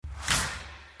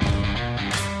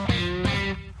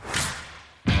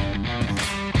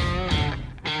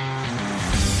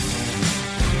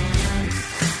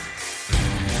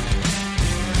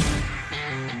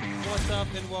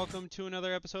welcome to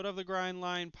another episode of the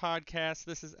Grindline Podcast.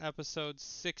 This is episode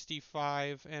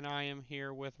 65, and I am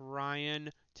here with Ryan.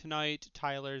 Tonight,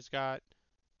 Tyler's got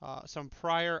some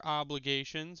prior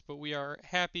obligations, but we are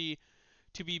happy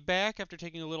to be back after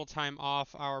taking a little time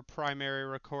off. Our primary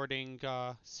recording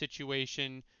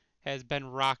situation has been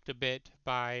rocked a bit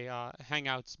by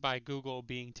Hangouts by Google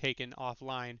being taken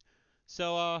offline.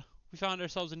 So we found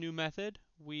ourselves a new method.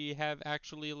 We have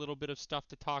actually a little bit of stuff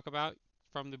to talk about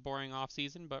from the boring off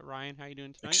season. But Ryan, how you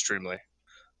doing tonight? Extremely.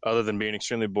 Other than being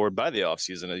extremely bored by the off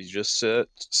season, as you just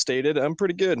stated, I'm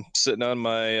pretty good. Sitting on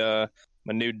my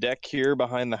my new deck here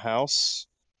behind the house.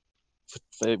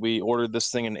 We ordered this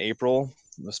thing in April.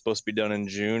 It was supposed to be done in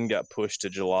June, got pushed to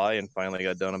July, and finally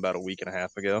got done about a week and a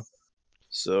half ago.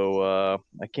 So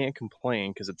I can't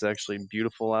complain because it's actually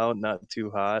beautiful out, not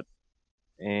too hot,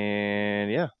 and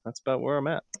yeah, that's about where I'm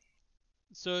at.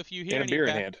 So if you hear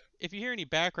any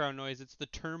background noise, it's the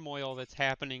turmoil that's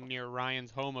happening near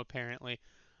Ryan's home apparently.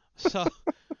 So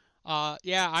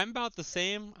yeah, I'm about the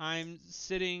same. I'm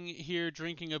sitting here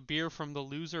drinking a beer from the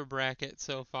loser bracket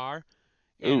so far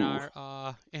in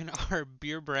our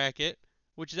beer bracket,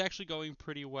 which is actually going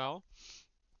pretty well.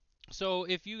 So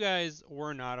if you guys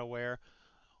were not aware,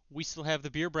 we still have the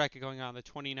beer bracket going on, the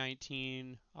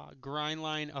 2019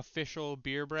 Grindline official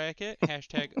beer bracket,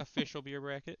 hashtag official beer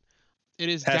bracket. It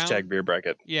is hashtag beer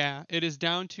bracket. Yeah, it is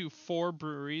down to 4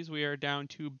 breweries. We are down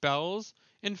to Bell's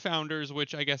and Founders,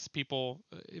 which I guess people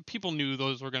knew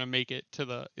those were going to make it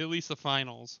to at least the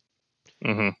finals.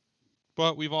 Mm-hmm.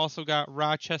 But we've also got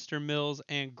Rochester Mills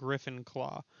and Griffin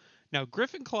Claw. Now,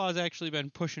 Griffin Claw has actually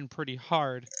been pushing pretty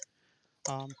hard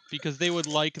because they would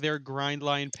like their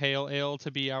Grindline Pale Ale to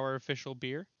be our official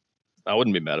beer. I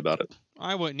wouldn't be mad about it.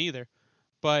 I wouldn't either.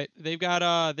 But they've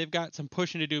got some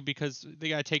pushing to do because they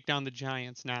got to take down the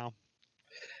Giants now.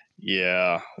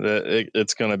 Yeah,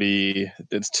 it's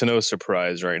to no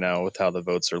surprise right now with how the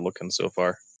votes are looking so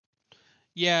far.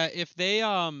 Yeah, if they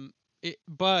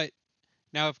but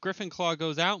now if Griffin Claw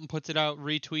goes out and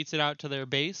retweets it out to their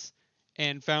base,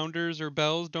 and Founders or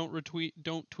Bells don't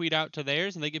tweet out to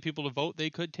theirs, and they get people to vote, they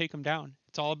could take them down.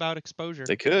 It's all about exposure.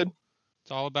 They could.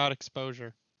 It's all about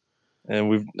exposure.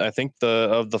 And I think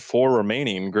of the 4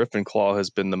 remaining, Griffin Claw has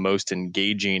been the most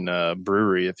engaging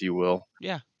brewery, if you will.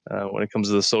 Yeah. When it comes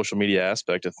to the social media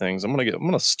aspect of things, I'm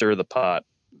gonna stir the pot.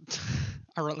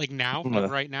 Right now. I'm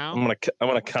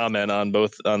gonna comment on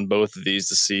both of these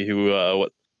to see who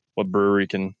what brewery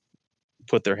can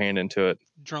put their hand into it.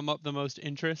 Drum up the most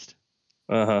interest.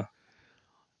 Uh-huh.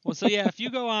 Well, so yeah, if you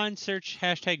go on, search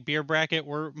hashtag beer bracket,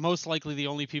 we're most likely the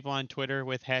only people on Twitter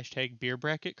with hashtag beer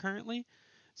bracket currently.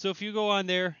 So if you go on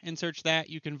there and search that,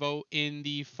 you can vote in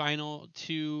the final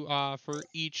 2 for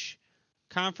each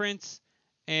conference.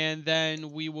 And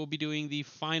then we will be doing the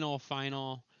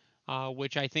final,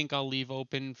 which I think I'll leave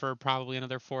open for probably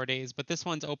another 4 days. But this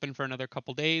one's open for another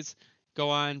couple days. Go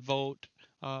on, vote.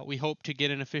 We hope to get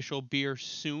an official beer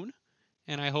soon.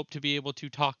 And I hope to be able to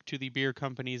talk to the beer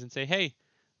companies and say, hey,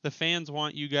 the fans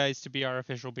want you guys to be our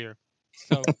official beer.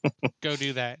 So go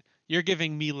do that. You're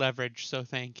giving me leverage, so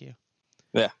thank you.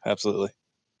 Yeah, absolutely.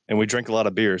 And we drink a lot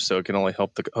of beer, so it can only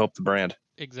help the brand.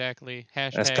 Exactly.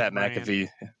 Hashtag as Pat brand. McAfee.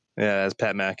 Yeah, as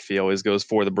Pat McAfee always goes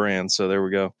for the brand. So there we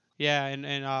go. Yeah, and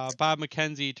Bob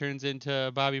McKenzie turns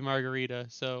into Bobby Margarita.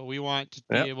 So we want to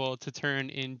be able to turn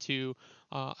into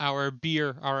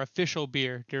our official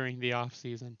beer during the off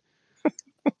season.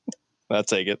 I'll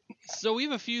take it. So we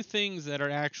have a few things that are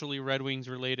actually Red Wings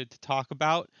related to talk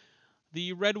about.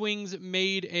 The Red Wings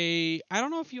made I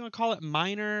don't know if you want to call it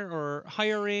minor or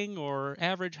hiring or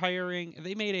average hiring.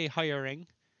 They made a hiring.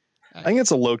 I think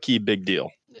it's a low-key big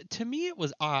deal. To me, it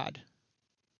was odd.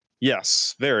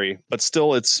 Yes, very. But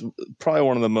still, it's probably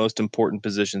one of the most important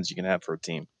positions you can have for a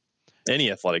team.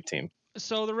 Any athletic team.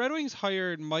 So the Red Wings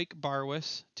hired Mike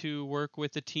Barwis to work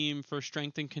with the team for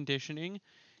strength and conditioning.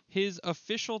 His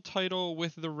official title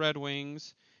with the Red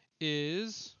Wings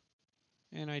is,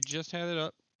 and I just had it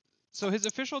up. So his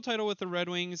official title with the Red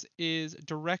Wings is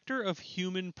Director of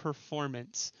Human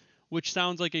Performance, which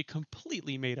sounds like a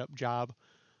completely made-up job.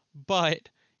 But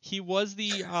he was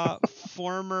the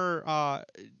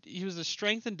he was a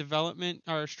strength and development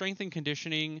or strength and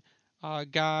conditioning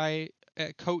guy,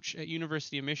 coach at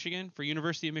University of Michigan for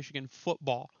University of Michigan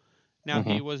football. Now,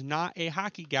 He was not a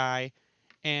hockey guy,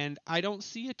 and I don't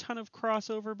see a ton of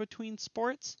crossover between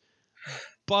sports,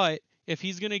 but if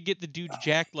he's going to get the dudes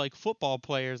jacked like football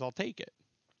players, I'll take it.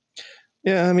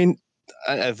 Yeah, I mean,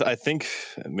 I think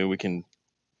we can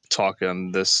talk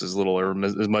on this as little or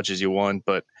as much as you want,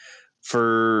 but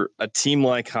for a team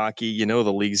like hockey,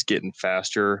 the league's getting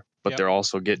faster. but Yep. they're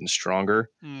also getting stronger.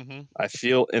 Mm-hmm. I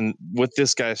feel, and with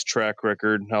this guy's track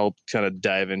record, I'll kind of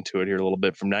dive into it here a little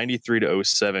bit. From 93 to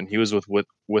 07, he was with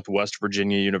West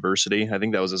Virginia University. I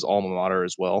think that was his alma mater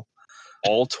as well.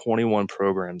 All 21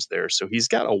 programs there. So he's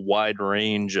got a wide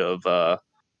range of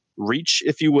reach,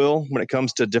 if you will, when it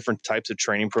comes to different types of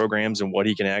training programs and what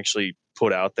he can actually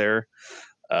put out there.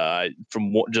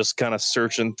 From just kind of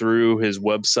searching through his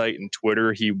website and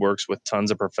Twitter, he works with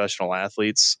tons of professional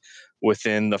athletes.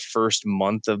 Within the first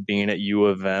month of being at U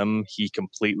of M, he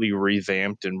completely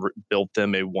revamped and built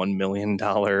them a $1 million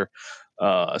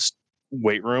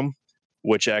weight room,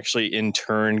 which actually in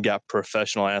turn got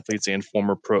professional athletes and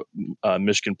former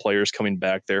Michigan players coming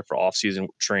back there for off-season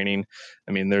training.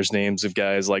 I mean, there's names of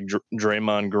guys like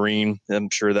Draymond Green. I'm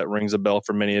sure that rings a bell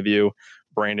for many of you.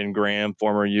 Brandon Graham,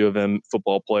 former U of M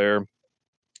football player.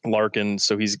 Larkin.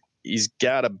 So he's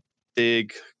got a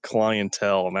big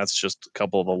clientele, and that's just a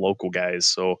couple of the local guys.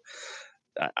 So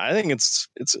I think it's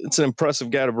an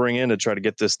impressive guy to bring in to try to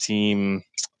get this team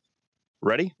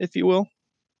ready, if you will.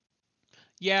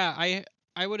 Yeah,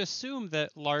 I would assume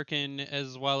that Larkin,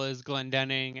 as well as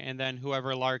Glendenning, and then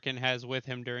whoever Larkin has with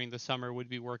him during the summer, would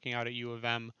be working out at U of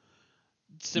M,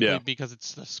 simply because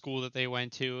it's the school that they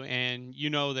went to, and you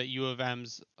know that U of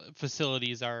M's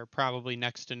facilities are probably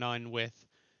next to none with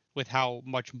how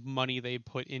much money they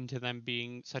put into them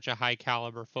being such a high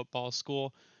caliber football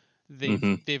school.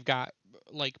 They've got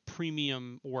like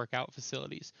premium workout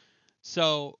facilities.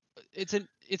 So it's an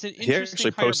interesting He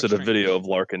actually hire, but posted a strange. video of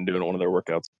Larkin doing one of their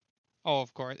workouts. Oh,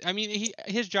 of course. I mean,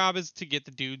 his job is to get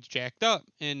the dudes jacked up,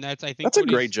 and that's I think That's a what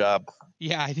great job.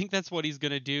 Yeah, I think that's what he's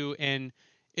gonna do, and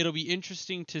it'll be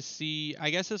interesting to see. I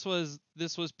guess this was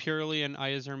purely an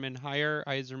Yzerman hire.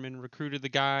 Yzerman recruited the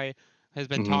guy, has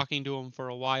been talking to him for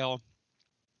a while.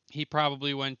 He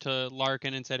probably went to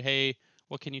Larkin and said, "Hey,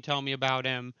 what can you tell me about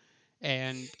him?"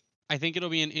 And I think it'll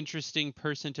be an interesting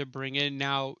person to bring in.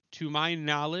 Now, to my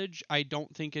knowledge, I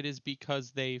don't think it is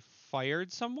because they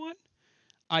fired someone.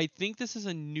 I think this is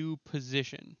a new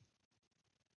position.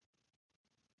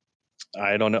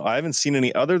 I don't know. I haven't seen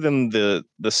any other than the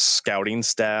scouting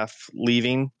staff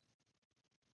leaving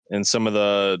and some of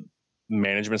the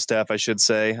management staff, I should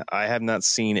say. I have not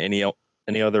seen any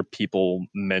other people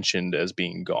mentioned as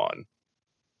being gone.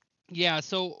 Yeah,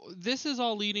 so this is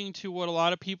all leading to what a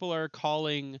lot of people are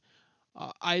calling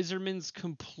Yzerman's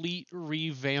complete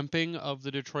revamping of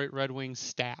the Detroit Red Wings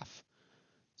staff.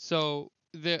 So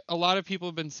a lot of people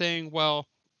have been saying, well,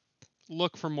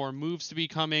 look for more moves to be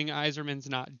coming. Yzerman's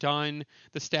not done.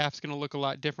 The staff's going to look a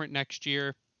lot different next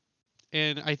year.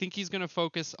 And I think he's going to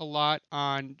focus a lot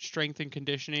on strength and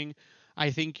conditioning. I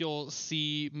think you'll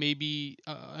see maybe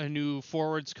a new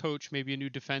forwards coach, maybe a new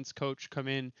defense coach come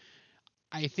in.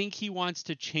 I think he wants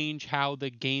to change how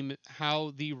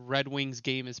the Red Wings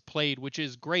game is played, which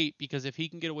is great because if he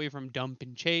can get away from dump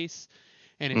and chase,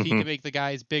 and if he can make the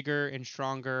guys bigger and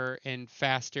stronger and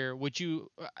faster,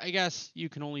 I guess you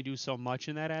can only do so much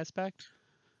in that aspect.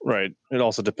 Right. It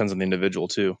also depends on the individual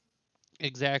too.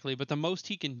 Exactly, but the most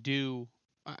he can do,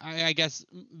 I guess,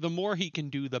 the more he can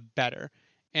do, the better.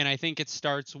 And I think it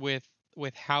starts with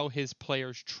how his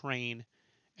players train,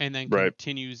 and then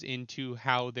continues into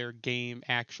how their game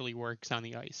actually works on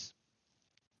the ice.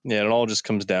 Yeah, it all just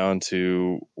comes down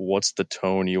to what's the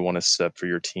tone you want to set for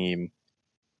your team.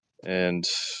 And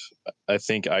I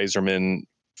think Yzerman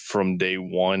from day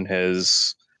one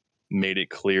has made it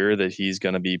clear that he's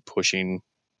going to be pushing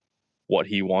what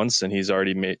he wants, and he's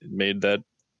already made that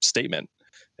statement.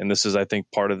 And this is, I think,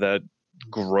 part of that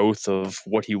growth of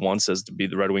what he wants as to be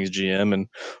the Red Wings GM and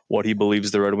what he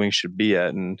believes the Red Wings should be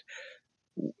at. And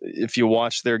if you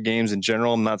watch their games in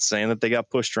general, I'm not saying that they got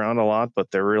pushed around a lot,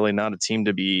 but they're really not a team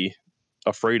to be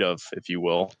afraid of, if you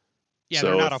will. Yeah, so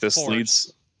they're not if a this force.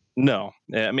 leads, no,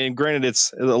 I mean, granted,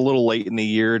 it's a little late in the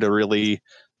year to really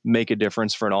make a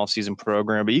difference for an off-season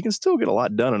program, but you can still get a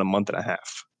lot done in a month and a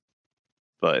half.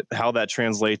 But how that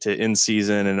translates to in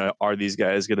season, and are these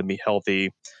guys going to be healthy?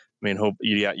 I mean, hope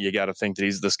you got to think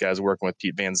that this guy's working with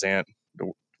Pete Van Zandt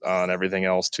on everything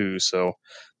else too. So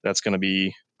that's going to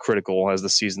be critical as the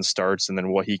season starts, and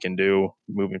then what he can do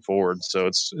moving forward. So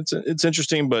it's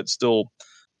interesting, but still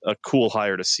a cool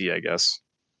hire to see, I guess.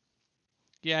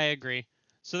 Yeah, I agree.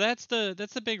 So that's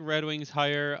the big Red Wings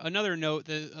hire. Another note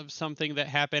of something that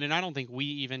happened, and I don't think we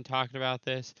even talked about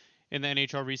this in the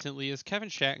NHL recently, is Kevin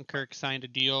Shattenkirk signed a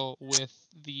deal with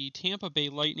the Tampa Bay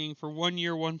Lightning for 1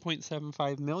 year,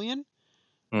 $1.75 million.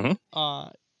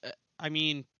 I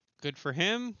mean, good for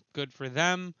him, good for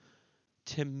them.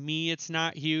 To me, it's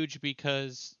not huge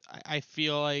because I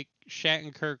feel like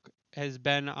Shattenkirk has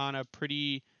been on a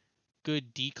pretty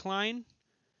good decline.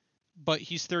 but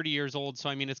he's 30 years old, so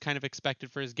I mean it's kind of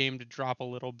expected for his game to drop a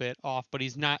little bit off, but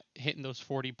he's not hitting those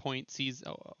 40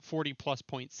 plus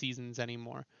point seasons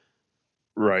anymore.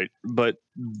 Right. But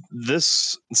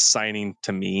this signing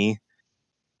to me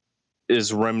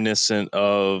is reminiscent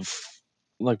of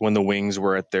like when the Wings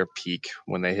were at their peak,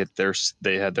 when they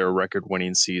had their record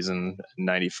winning season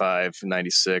 95,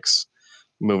 96,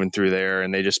 moving through there,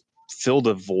 and they just filled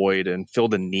a void and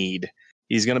filled a need.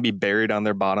 He's going to be buried on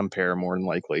their bottom pair more than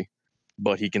likely,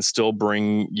 but he can still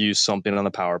bring you something on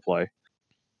the power play.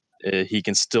 He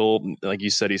can still, like you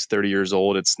said, he's 30 years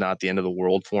old. It's not the end of the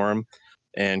world for him.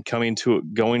 And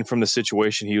going from the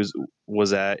situation he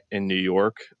was at in New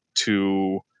York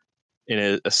to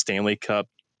in a Stanley Cup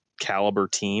caliber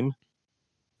team,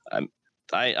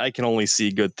 I can only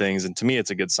see good things. And to me,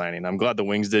 it's a good signing. I'm glad the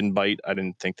Wings didn't bite. I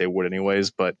didn't think they would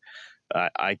anyways, but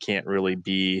I can't really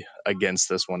be against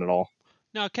this one at all.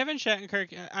 Now, Kevin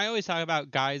Shattenkirk, I always talk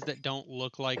about guys that don't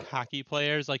look like hockey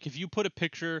players. Like if you put a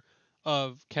picture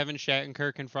of Kevin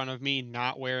Shattenkirk in front of me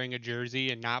not wearing a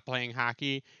jersey and not playing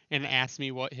hockey and ask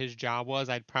me what his job was,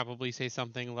 I'd probably say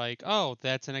something like, "Oh,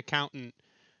 that's an accountant,"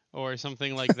 or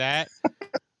something like that.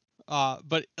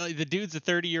 But the dude's a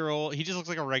 30-year-old. He just looks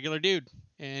like a regular dude,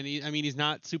 and he's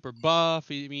not super buff.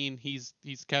 He's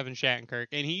Kevin Shattenkirk,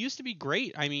 and he used to be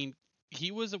great. I mean, he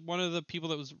was one of the people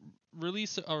that was really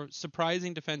a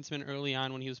surprising defenseman early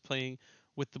on when he was playing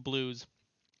with the Blues.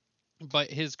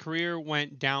 But his career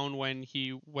went down when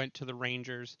he went to the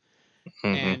Rangers,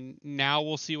 and now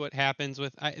we'll see what happens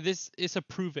with this. Is a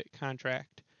prove it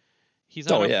contract.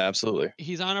 Absolutely.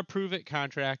 He's on a prove it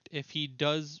contract. If he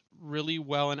does really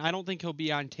well, and I don't think he'll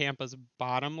be on Tampa's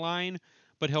bottom line,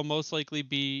 but he'll most likely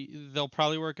they'll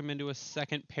probably work him into a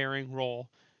second pairing role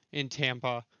in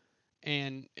Tampa.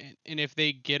 And if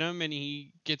they get him and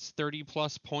he gets 30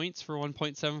 plus points for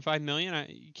 1.75 million,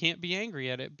 you can't be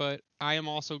angry at it. But I am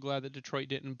also glad that Detroit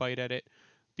didn't bite at it,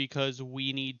 because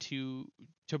we need to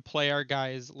play our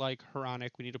guys like Hronek.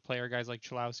 We need to play our guys like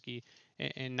Cholowski,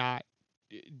 and not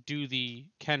do the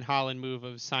Ken Holland move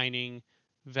of signing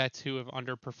vets who have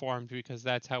underperformed, because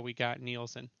that's how we got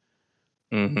Nielsen.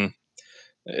 Mm-hmm.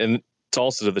 And it's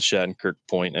also to the Shattenkirk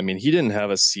point. I mean, he didn't have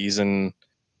a season.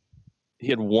 He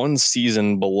had one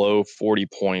season below 40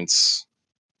 points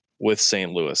with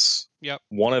St. Louis. Yep.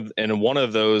 One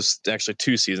of those, actually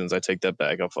 2 seasons, I take that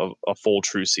back, a full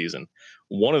true season.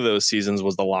 One of those seasons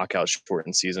was the lockout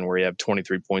shortened season where he had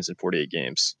 23 points in 48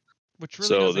 games. Which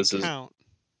really doesn't count.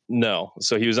 No.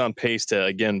 So he was on pace to,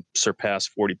 again, surpass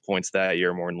 40 points that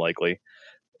year, more than likely.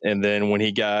 And then when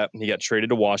he got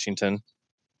traded to Washington,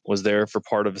 was there for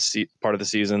part of the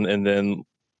season. And then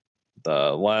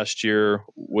last year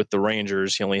with the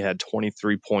Rangers, he only had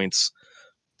 23 points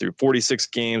through 46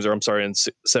 games, or I'm sorry, in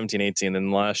 17-18.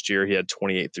 And last year he had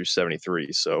 28 through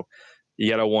 73. So you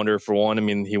got to wonder, for one, I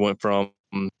mean, he went from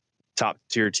top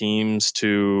tier teams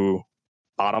to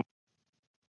bottom.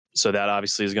 So that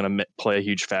obviously is going to play a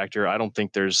huge factor. I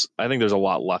think there's a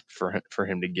lot left for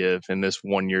him to give, and this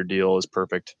 1-year deal is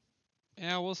perfect.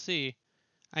 Yeah, we'll see.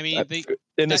 I mean,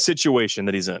 the situation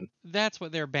that he's in, that's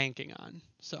what they're banking on.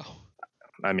 So,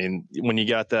 I mean, when you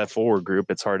got that forward group,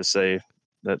 it's hard to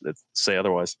say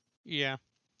otherwise. Yeah.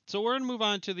 So we're going to move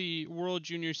on to the World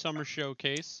Junior Summer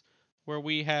Showcase, where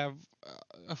we have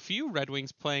a few Red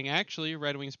Wings playing, actually,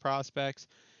 Red Wings prospects.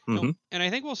 Mm-hmm. And I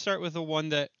think we'll start with the one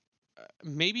that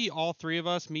maybe all three of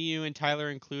us, me, you, and Tyler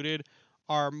included,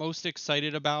 are most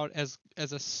excited about as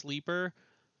a sleeper,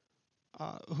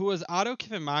 who was Otto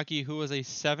Kivimaki, who was a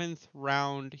 7th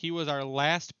round. He was our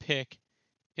last pick.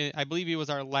 I believe he was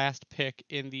our last pick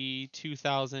in the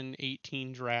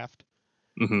 2018 draft.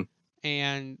 Mm-hmm.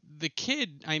 And the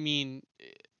kid, I mean,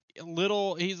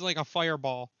 he's like a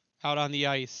fireball out on the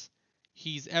ice.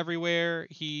 He's everywhere.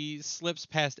 He slips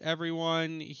past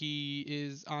everyone. He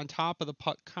is on top of the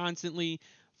puck constantly.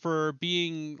 For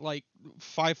being like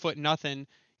 5'0".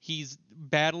 He's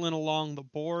battling along the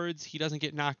boards. He doesn't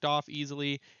get knocked off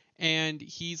easily. And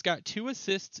he's got 2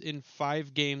 assists in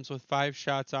 5 games with 5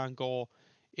 shots on goal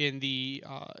in the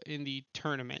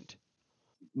tournament.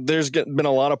 There's been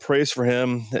a lot of praise for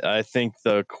him. I think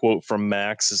the quote from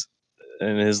Max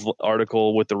in his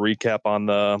article with the recap on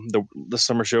the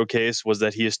summer showcase was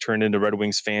that he has turned into Red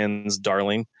Wings fans'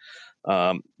 darling.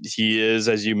 He is,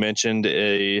 as you mentioned,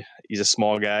 he's a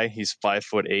small guy. He's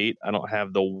 5'8". I don't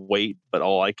have the weight, but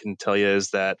all I can tell you is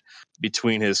that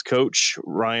between his coach,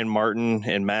 Ryan Martin,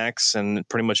 and Max, and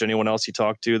pretty much anyone else you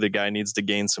talk to, the guy needs to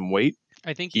gain some weight.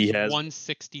 I think he has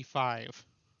 165.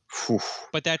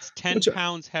 But that's 10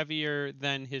 pounds heavier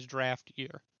than his draft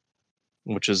year.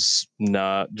 which is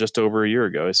not just over a year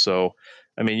ago. So,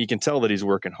 I mean, you can tell that he's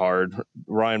working hard.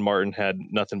 Ryan Martin had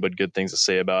nothing but good things to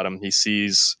say about him. He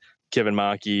sees Kevin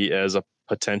Maki as a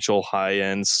potential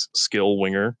high-end skill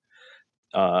winger.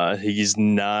 He's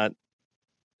not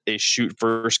a shoot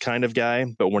first kind of guy,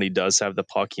 but when he does have the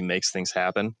puck, he makes things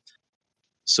happen.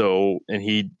 So, and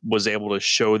he was able to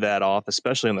show that off,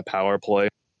 especially in the power play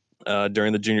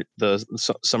during the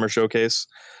summer showcase.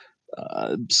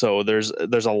 So there's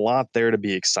a lot there to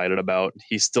be excited about.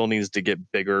 He still needs to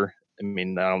get bigger. I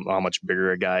mean, I don't know how much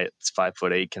bigger a guy at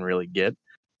 5'8" can really get.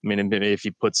 I mean, maybe if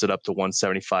he puts it up to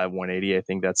 175, 180, I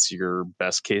think that's your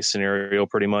best case scenario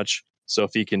pretty much. So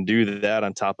if he can do that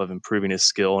on top of improving his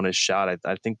skill and his shot,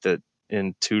 I think that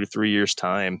in 2 to 3 years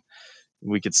time,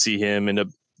 we could see him end up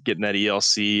getting that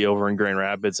ELC over in Grand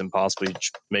Rapids and possibly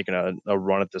making a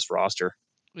run at this roster.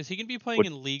 Is he going to be playing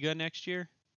in Liga next year?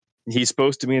 He's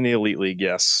supposed to be in the Elite League,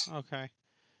 yes. Okay.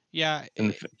 Yeah. In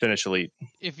the Finnish Elite.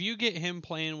 If you get him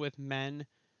playing with men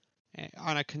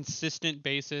on a consistent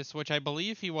basis, which I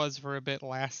believe he was for a bit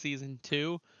last season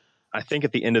too. I think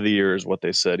at the end of the year is what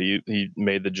they said. He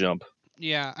made the jump.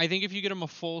 Yeah, I think if you get him a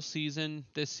full season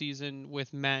this season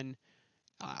with men,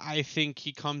 I think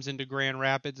he comes into Grand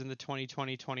Rapids in the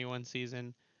 2020-21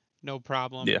 season, no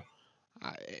problem. Yeah.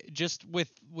 Just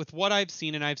with what I've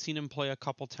seen, and I've seen him play a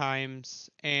couple times,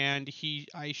 and he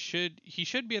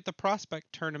should be at the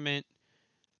prospect tournament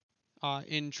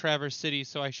in Traverse City,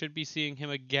 so I should be seeing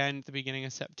him again at the beginning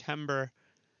of September.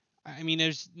 I mean,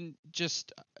 there's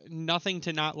just nothing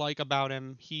to not like about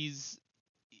him. He's,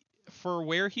 for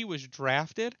where he was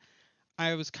drafted,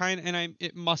 I was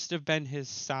it must have been his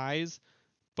size,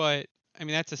 but I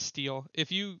mean, that's a steal.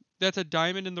 That's a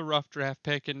diamond in the rough draft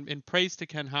pick, and praise to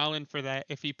Ken Holland for that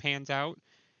if he pans out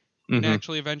and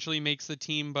actually eventually makes the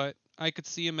team. But I could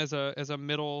see him as a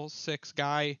middle six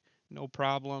guy, no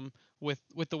problem, with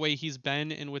the way he's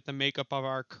been and with the makeup of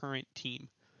our current team.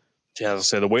 Yeah, as I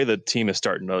say, the way the team is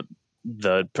starting to,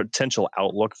 the potential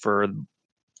outlook for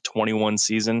 21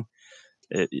 season,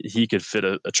 he could fit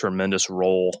a tremendous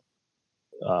role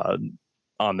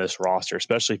on this roster,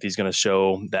 especially if he's going to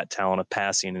show that talent of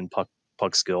passing and puck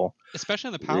skill, especially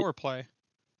in the power play.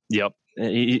 Yep,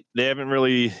 he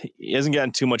hasn't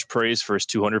gotten too much praise for his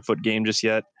 200-foot game just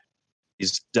yet.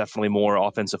 He's definitely more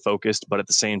offensive focused, but at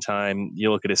the same time,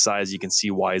 you look at his size, you can see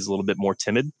why he's a little bit more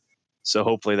timid. So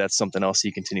hopefully that's something else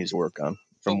he continues to work on,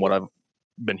 from what I've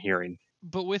been hearing.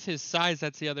 But with his size,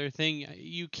 that's the other thing.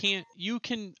 You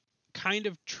can kind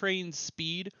of train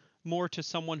speed more to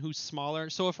someone who's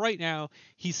smaller. So if right now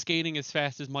he's skating as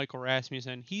fast as Michael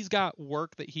Rasmussen, he's got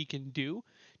work that he can do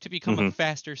to become a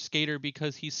faster skater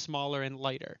because he's smaller and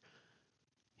lighter.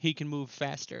 He can move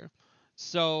faster.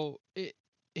 So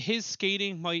his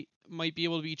skating might be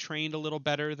able to be trained a little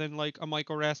better than like a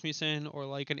Michael Rasmussen or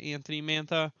like an Anthony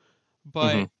Mantha,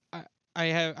 but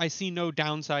I see no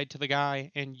downside to the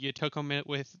guy, and you took him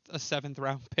with a 7th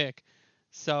round pick.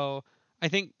 So I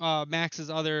think Max's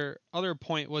other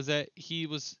point was that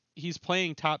he's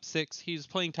playing top 6. He's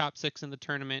playing top 6 in the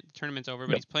tournament. The tournament's over,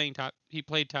 but he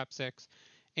played top 6,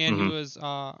 and he was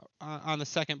on the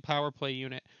second power play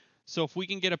unit. So if we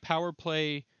can get a power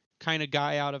play kind of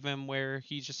guy out of him where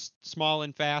he's just small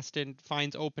and fast and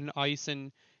finds open ice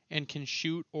and can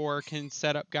shoot or can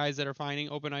set up guys that are finding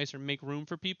open ice or make room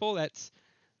for people, that's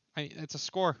a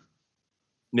score.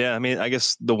 Yeah, I mean, I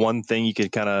guess the one thing you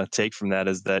could kind of take from that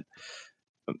is that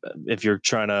if you're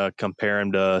trying to compare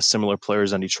him to similar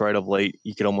players on Detroit of late,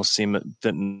 you could almost see him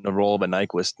fit in the role of a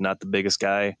Nyquist. Not the biggest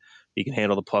guy. He can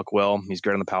handle the puck well. He's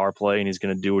great on the power play, and he's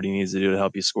going to do what he needs to do to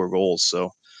help you score goals.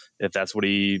 So if that's what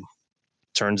he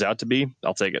turns out to be,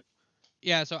 I'll take it.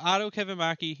 Yeah, so Otto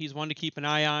Kevimaki, he's one to keep an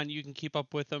eye on. You can keep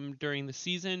up with him during the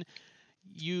season.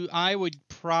 I would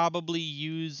probably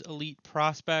use elite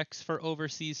prospects for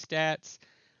overseas stats.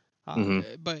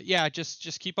 But yeah,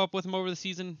 just keep up with him over the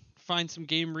season. Find some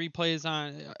game replays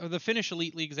on the Finnish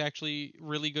Elite League is actually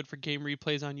really good for game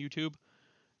replays on YouTube.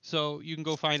 So you can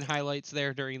go find highlights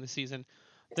there during the season.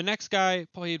 The next guy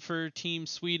played for Team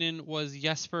Sweden was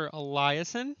Jesper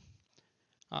Eliasson.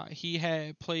 He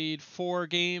had played 4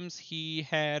 games. He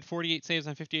had 48 saves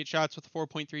on 58 shots with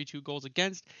 4.32 goals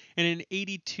against and an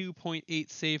 82.8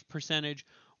 save percentage,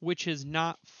 which is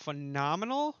not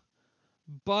phenomenal,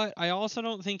 but I also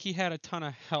don't think he had a ton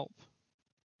of help.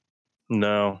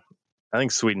 No, I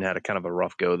think Sweden had a kind of a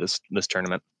rough go this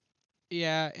tournament.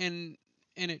 Yeah, and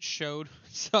it showed.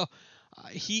 So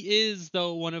he is,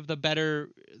 though, one of the better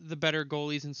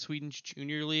goalies in Sweden's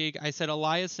junior league. I said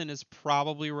Eliasson is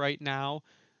probably right now,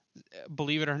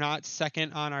 believe it or not,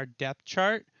 second on our depth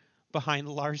chart behind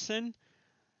Larson.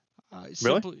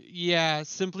 Really?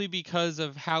 Simply because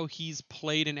of how he's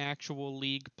played in actual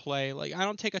league play. Like, I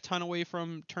don't take a ton away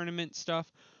from tournament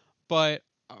stuff, but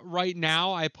right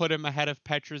now I put him ahead of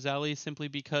Petrozelli simply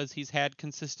because he's had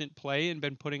consistent play and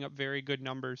been putting up very good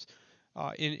numbers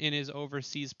in his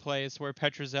overseas plays, where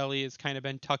Petrozelli has kind of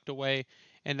been tucked away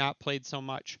and not played so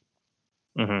much.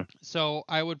 Mm-hmm. So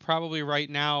I would probably right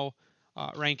now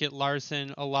rank it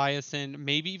Larson, Eliasson,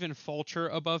 maybe even Fulcher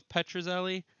above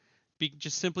Petrozelli,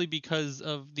 just simply because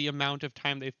of the amount of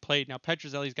time they've played. Now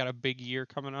Petrozelli's got a big year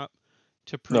coming up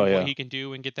to Oh prove what yeah. he can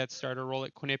do and get that starter role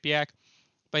at Quinnipiac.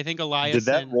 But I think Did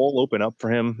that Eliasson, role open up for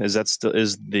him? Is that still I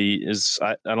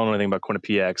don't know anything about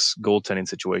Quinnipiac's goaltending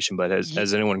situation, but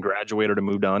has anyone graduated or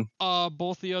moved on?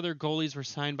 both the other goalies were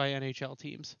signed by NHL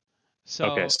teams,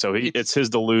 Okay, so so it's his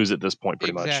to lose at this point,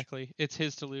 pretty much. exactly, it's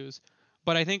his to lose.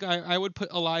 But I think I would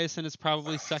put Eliasson as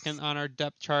probably second on our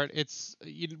depth chart.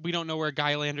 We don't know where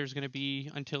Gylander is going to be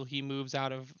until he moves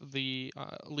out of the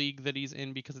league that he's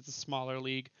in, because it's a smaller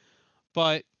league.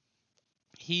 But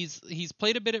he's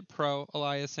played a bit at pro,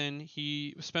 Eliasson.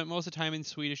 He spent most of the time in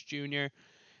Swedish junior,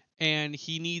 and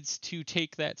he needs to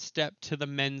take that step to the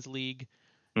men's league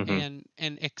Mm-hmm.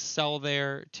 and excel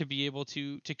there to be able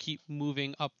to keep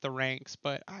moving up the ranks.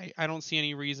 But I don't see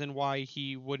any reason why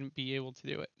he wouldn't be able to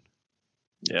do it.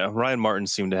 Yeah, Ryan Martin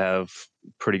seemed to have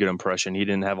pretty good impression. He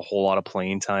didn't have a whole lot of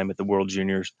playing time at the World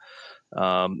Juniors,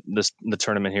 the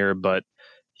tournament here, but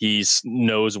he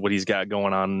knows what he's got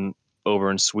going on over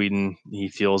in Sweden. He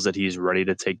feels that he's ready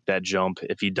to take that jump.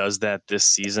 If he does that this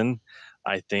season,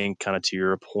 I think, kind of to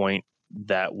your point,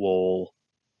 that will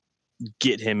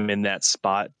get him in that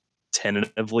spot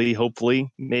tentatively.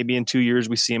 Hopefully, maybe in 2 years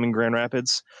we see him in Grand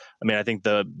Rapids. I mean, I think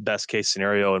the best case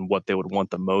scenario and what they would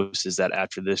want the most is that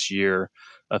after this year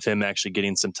of him actually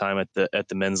getting some time at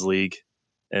the men's league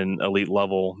and elite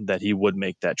level, that he would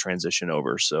make that transition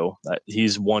over. So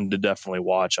he's one to definitely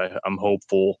watch. I'm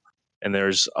hopeful, and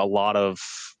there's a lot of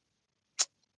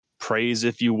praise,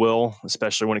 if you will,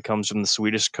 especially when it comes from the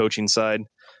Swedish coaching side,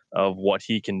 of what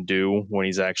he can do when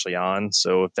he's actually on.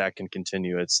 So if that can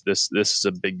continue, this is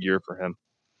a big year for him.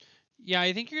 Yeah,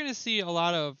 I think you're going to see a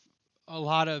lot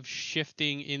of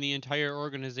shifting in the entire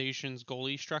organization's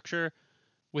goalie structure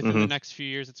within the next few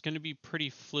years. It's going to be pretty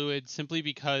fluid, simply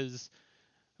because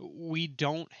we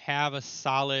don't have a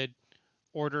solid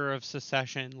order of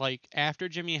succession. Like, after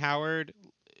Jimmy Howard,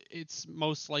 it's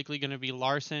most likely going to be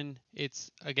Larson.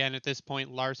 It's, again, at this point,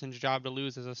 Larson's job to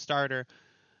lose as a starter,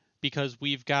 because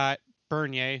we've got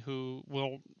Bernier, who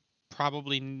will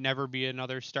probably never be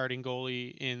another starting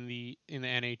goalie in the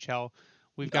NHL.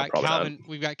 We've got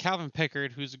Calvin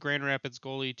Pickard, who's a Grand Rapids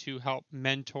goalie, to help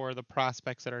mentor the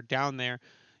prospects that are down there.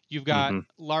 You've got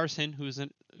Larson, who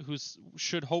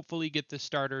should hopefully get the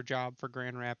starter job for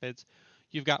Grand Rapids.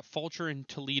 You've got Fulcher and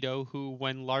Toledo, who,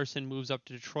 when Larson moves up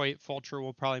to Detroit, Fulcher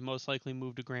will probably most likely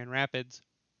move to Grand Rapids.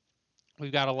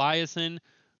 We've got Eliasson,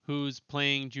 who's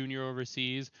playing junior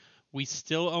overseas. We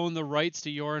still own the rights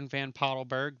to Joran van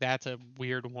Pottelberg. That's a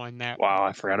weird one. Wow,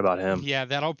 I forgot about him. Yeah,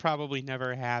 that'll probably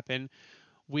never happen.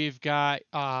 We've got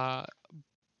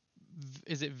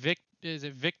is it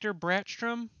Victor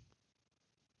Brattstrom?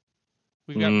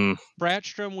 We've got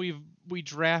Brattstrom. We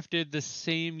drafted the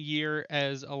same year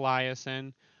as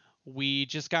Eliasson. We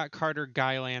just got Carter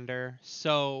Gylander.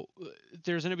 So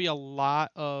there's going to be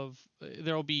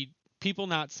there'll be people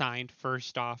not signed,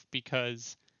 first off,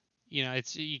 because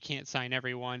you can't sign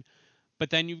everyone. But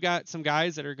then you've got some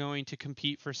guys that are going to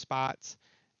compete for spots,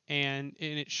 and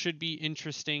it should be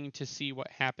interesting to see what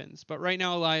happens. But right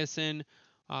now, Eliasson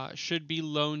should be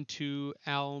loaned to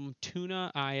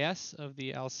Almtuna IS of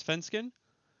the Allsvenskan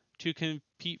to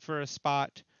compete for a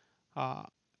spot.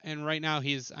 And right now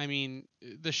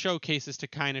the showcase is to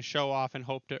kind of show off and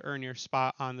hope to earn your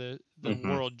spot on the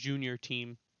World Junior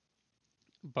team.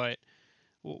 But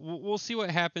we'll see what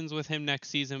happens with him next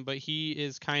season. But he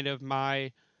is kind of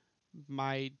my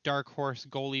dark horse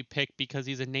goalie pick, because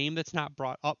he's a name that's not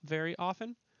brought up very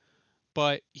often.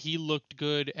 But he looked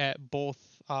good at both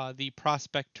the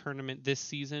prospect tournament this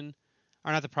season,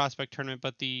 or not the prospect tournament,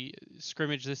 but the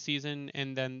scrimmage this season,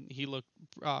 and then he looked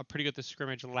pretty good at the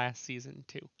scrimmage last season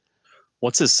too.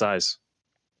 What's his size?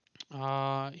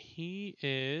 He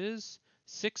is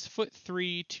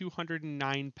 6'3",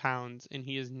 209 pounds, and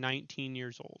he is 19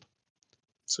 years old.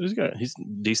 So he's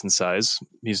decent size.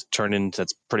 He's turned into,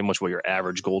 that's pretty much what your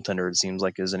average goaltender, it seems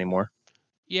like, is anymore.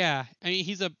 Yeah, I mean,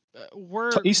 he's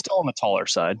still on the taller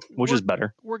side, which is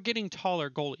better. We're getting taller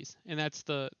goalies, and that's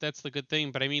the good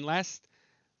thing. But I mean, last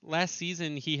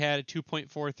season he had a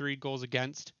 2.43 goals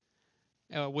against,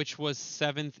 which was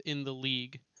 7th in the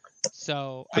league.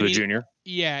 So for the junior.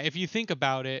 Yeah, if you think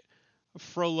about it,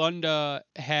 Frolunda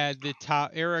had the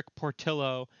top. Eric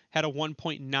Portillo had a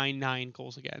 1.99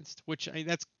 goals against, which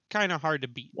that's kind of hard to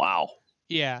beat. Wow.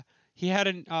 Yeah, he had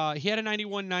a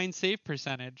 91.9 save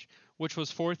percentage, which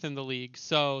was fourth in the league.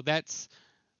 So that's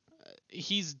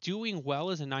he's doing well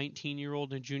as a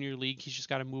 19-year-old in junior league. He's just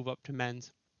got to move up to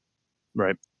men's.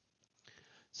 Right.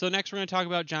 So next we're going to talk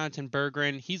about Jonathan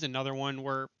Berggren. He's another one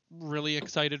we're really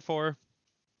excited for.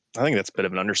 I think that's a bit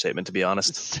of an understatement, to be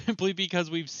honest. Simply because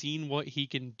we've seen what he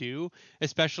can do,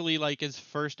 especially like his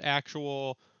first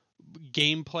actual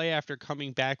gameplay after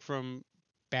coming back from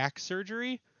back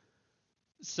surgery.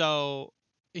 So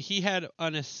he had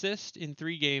an assist in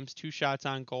 3 games, 2 shots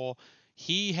on goal.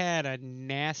 He had a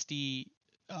nasty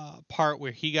part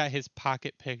where he got his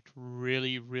pocket picked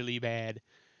really, really bad.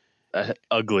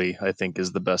 Ugly, I think,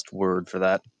 is the best word for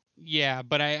that. Yeah,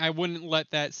 but I wouldn't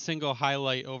let that single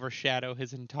highlight overshadow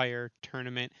his entire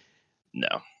tournament.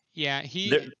 No. Yeah,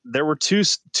 there were two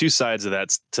sides of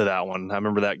that to that one. I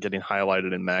remember that getting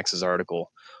highlighted in Max's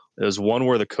article. There was one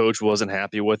where the coach wasn't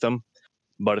happy with him,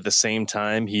 but at the same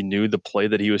time, he knew the play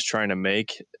that he was trying to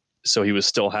make, so he was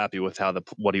still happy with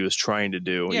what he was trying to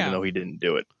do, even though he didn't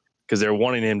do it. Because they're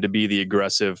wanting him to be the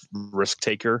aggressive risk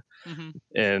taker. Mm-hmm.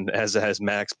 And as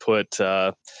Max put,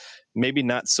 maybe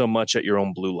not so much at your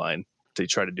own blue line to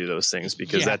try to do those things,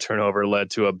 because that turnover led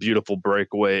to a beautiful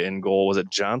breakaway and goal. Was it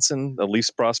Johnson, the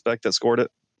Leafs prospect, that scored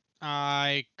it?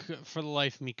 For the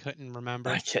life of me, couldn't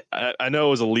remember. I know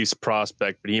it was a Leafs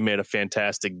prospect, but he made a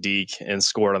fantastic deke and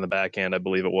scored on the backhand, I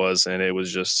believe it was. And it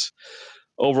was just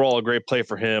overall a great play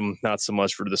for him, not so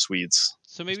much for the Swedes.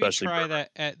 So maybe try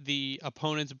that at the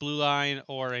opponent's blue line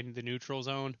or in the neutral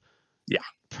zone. Yeah.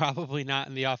 Probably not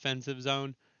in the offensive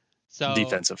zone. So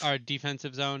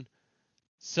defensive zone.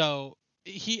 So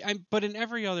but in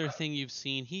every other thing you've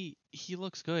seen, he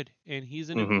looks good, and he's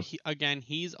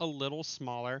he's a little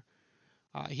smaller.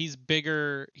 He's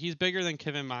bigger than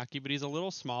Kevin Maki, but he's a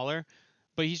little smaller.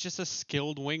 But he's just a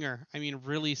skilled winger. I mean,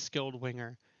 really skilled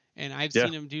winger. And I've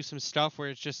seen him do some stuff where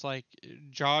it's just like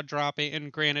jaw dropping,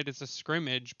 and granted it's a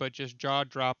scrimmage, but just jaw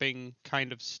dropping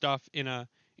kind of stuff in a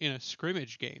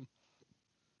scrimmage game.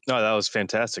 No, that was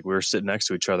fantastic. We were sitting next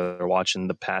to each other watching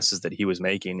the passes that he was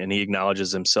making, and he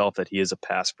acknowledges himself that he is a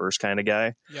pass first kind of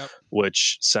guy. Yep.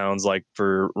 Which sounds like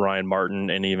for Ryan Martin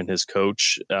and even his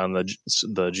coach on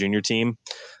the junior team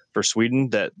for Sweden,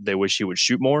 that they wish he would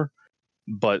shoot more.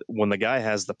 But when the guy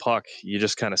has the puck, you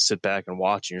just kind of sit back and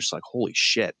watch, and you're just like, holy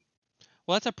shit.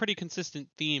 Well, that's a pretty consistent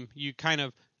theme. You kind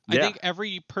of, I think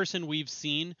every person we've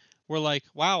seen, we're like,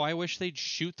 wow, I wish they'd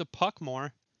shoot the puck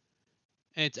more.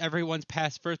 And it's everyone's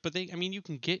pass first, but you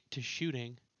can get to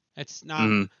shooting. It's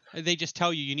not, they just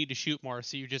tell you need to shoot more,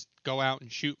 so you just go out and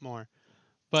shoot more.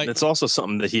 But it's also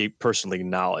something that he personally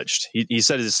acknowledged. He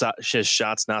said his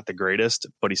shot's not the greatest,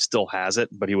 but he still has it,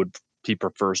 but he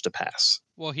prefers to pass.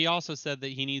 Well, he also said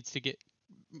that he needs to get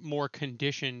more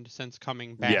conditioned since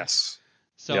coming back. Yes.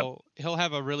 So he'll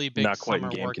have a really big not quite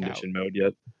summer in game workout. Condition mode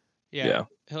yet. Yeah,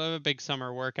 he'll have a big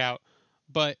summer workout.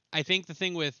 But I think the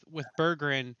thing with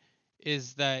Berggren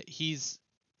is that he's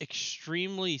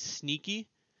extremely sneaky.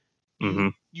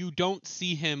 You don't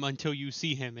see him until you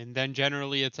see him, and then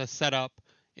generally it's a setup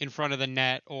in front of the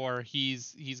net, or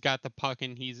he's got the puck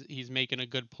and he's making a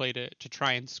good play to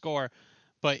try and score.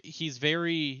 But he's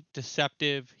very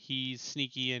deceptive. He's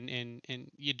sneaky, and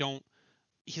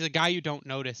he's a guy you don't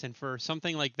notice. And for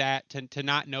something like that to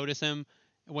not notice him,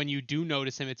 when you do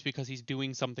notice him, it's because he's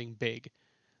doing something big.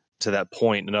 To that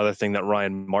point, another thing that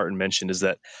Ryan Martin mentioned is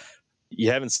that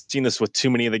you haven't seen this with too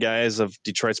many of the guys of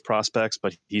Detroit's prospects,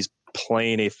 but he's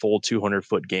playing a full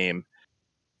 200-foot game.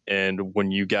 And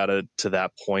when you got to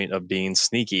that point of being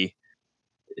sneaky,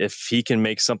 if he can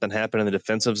make something happen in the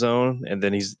defensive zone and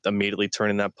then he's immediately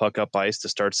turning that puck up ice to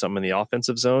start something in the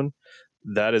offensive zone,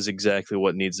 that is exactly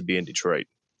what needs to be in Detroit.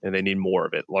 And they need more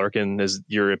of it. Larkin is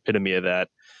your epitome of that.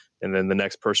 And then the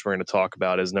next person we're going to talk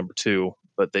about is number 2,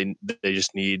 but they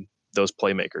just need those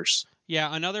playmakers.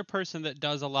 Yeah, another person that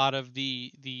does a lot of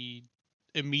the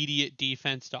immediate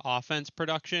defense to offense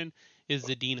production is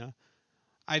Zadina.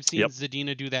 I've seen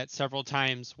Zadina do that several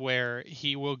times, where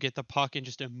he will get the puck and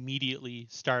just immediately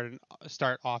start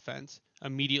offense,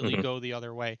 immediately go the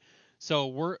other way.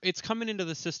 So it's coming into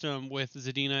the system with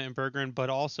Zadina and Berggren, but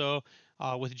also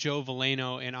with Joe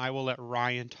Veleno, and I will let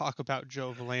Ryan talk about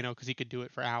Joe Veleno because he could do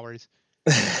it for hours.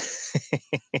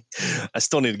 I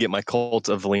still need to get my Cult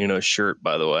of Veleno shirt,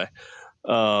 by the way.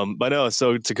 But no,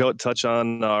 so to touch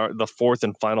on the fourth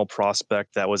and final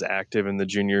prospect that was active in the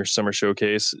junior summer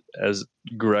showcase, as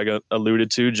Greg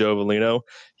alluded to, Joe Valino.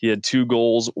 He had 2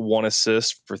 goals, 1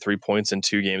 assist for 3 points in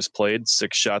 2 games played,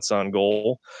 6 shots on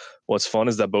goal. What's fun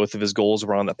is that both of his goals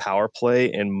were on the power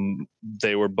play, and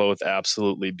they were both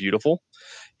absolutely beautiful.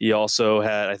 He also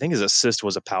had, I think his assist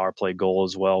was a power play goal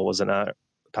as well, was it not?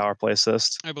 A power play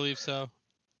assist? I believe so.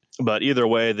 But either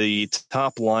way, the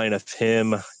top line of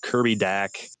him, Kirby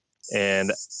Dack,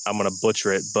 and I'm going to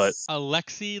butcher it, but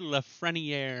Alexis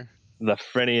Lafreniere.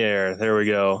 Lafreniere, there we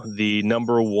go. The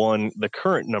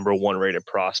current number 1 rated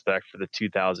prospect for the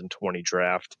 2020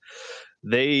 draft.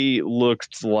 They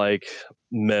looked like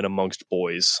men amongst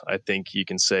boys, I think you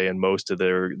can say, in most of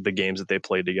the games that they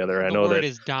played together. The word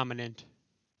is dominant.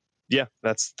 Yeah,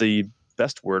 that's the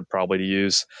best word probably to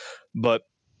use. But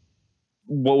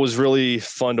what was really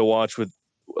fun to watch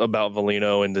about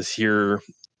Valino and to hear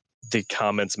the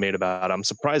comments made about him, I'm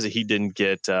surprised that he didn't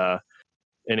get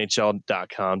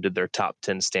NHL.com did their top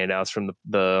 10 standouts from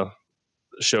the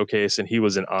showcase, and he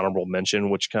was an honorable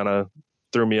mention, which kind of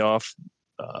threw me off.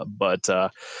 But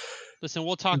listen,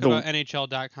 we'll talk about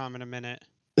NHL.com in a minute.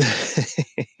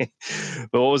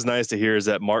 But what was nice to hear is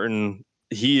that Martin,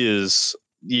 you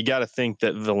got to think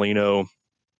that Valino,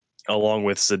 along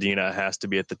with Zadina, has to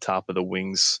be at the top of the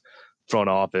Wings front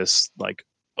office. Like,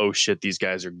 oh shit, these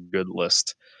guys are good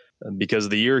list, because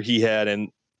the year he had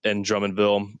in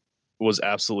Drummondville was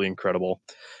absolutely incredible.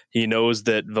 He knows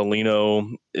that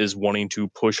Valino is wanting to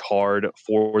push hard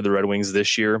for the Red Wings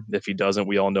this year. If he doesn't,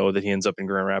 we all know that he ends up in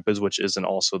Grand Rapids, which isn't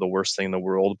also the worst thing in the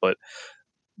world. But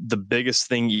the biggest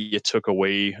thing you took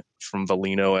away from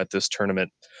Valino at this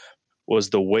tournament was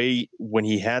the way when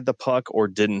he had the puck or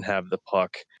didn't have the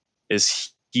puck,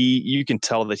 is you can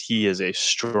tell that he is a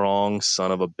strong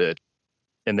son of a bitch.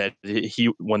 And that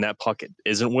when that puck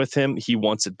isn't with him, he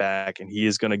wants it back, and he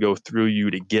is going to go through you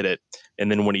to get it.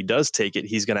 And then when he does take it,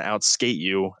 he's going to outskate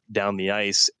you down the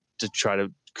ice to try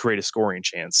to create a scoring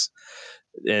chance.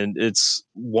 And it's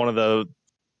one of the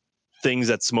things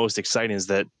that's most exciting is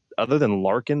that other than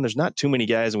Larkin, there's not too many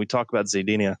guys. And we talk about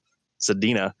Zadina.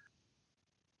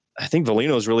 I think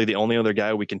Valino is really the only other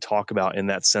guy we can talk about in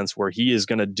that sense, where he is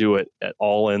going to do it at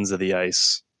all ends of the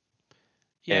ice.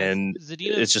 Yeah, and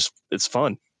it's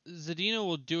fun. Zadina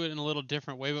will do it in a little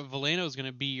different way, but Valeno is going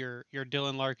to be your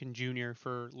Dylan Larkin Jr.,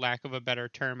 for lack of a better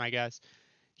term, I guess.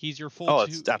 He's your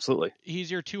absolutely. He's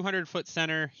your 200-foot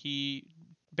center. He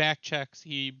back checks.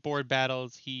 He board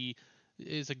battles. He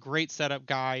is a great setup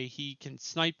guy. He can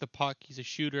snipe the puck. He's a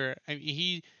shooter. I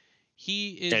mean, he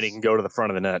is. And he can go to the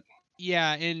front of the net.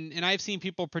 Yeah, and I've seen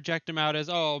people project him out as,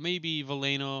 oh, maybe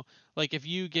Valeno. Like, if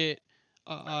you get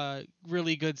a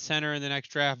really good center in the next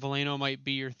draft, Valeno might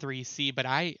be your 3C, but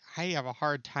I have a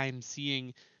hard time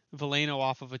seeing Valeno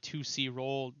off of a 2C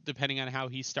role, depending on how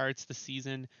he starts the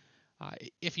season.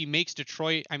 If he makes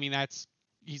Detroit, I mean,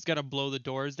 he's got to blow the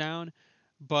doors down.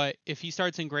 But if he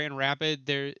starts in Grand Rapids,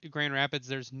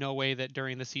 there's no way that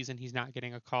during the season he's not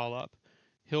getting a call up.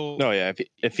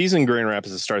 If he's in Grand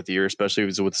Rapids to start the year, especially if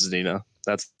he's with Zadina,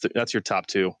 that's your top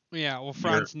 2. Yeah, well,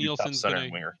 Frans Nielsen's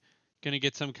going to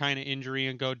get some kind of injury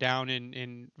and go down,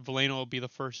 and Valeno will be the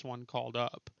first one called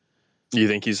up. You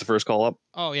think he's the first call up?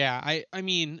 Oh, yeah. I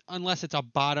mean, unless it's a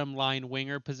bottom line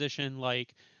winger position,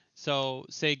 like, so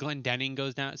say Glenn Denning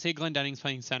goes down. Say Glenn Denning's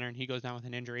playing center and he goes down with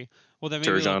an injury. Well, then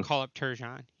maybe they'll call up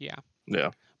Turgeon. Yeah. Yeah.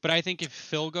 But I think if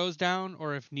Phil goes down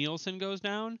or if Nielsen goes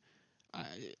down,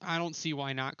 I don't see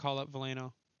why not call up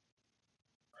Valeno.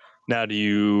 Now, do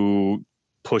you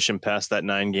push him past that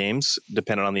 9 games,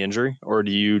 depending on the injury, or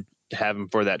do you have him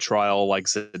for that trial like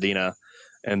Zadina,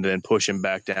 and then push him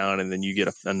back down, and then you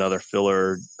get another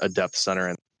filler, a depth center?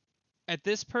 And at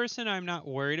this person, I'm not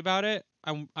worried about it.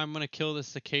 I'm gonna kill the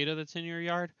cicada that's in your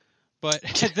yard, but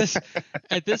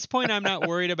at this point, I'm not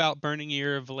worried about burning a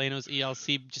year of Valeno's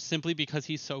ELC, just simply because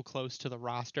he's so close to the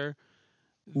roster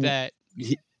that.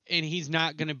 And he's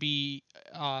not going to be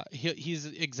he's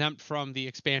exempt from the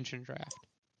expansion draft.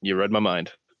 You read my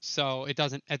mind. So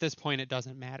at this point it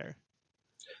doesn't matter.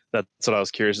 That's what I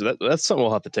was curious. That's something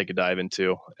we'll have to take a dive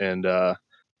into, and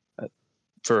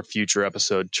for a future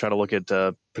episode, try to look at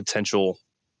potential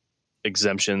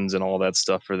exemptions and all that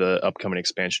stuff for the upcoming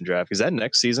expansion draft. Is that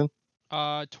next season?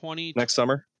 Next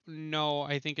summer? No,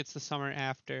 I think it's the summer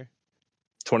after.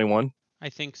 21? I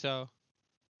think so.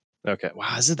 Okay.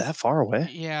 Wow, is it that far away?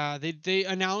 Yeah, they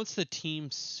announced the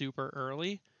team super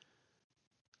early.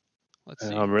 Let's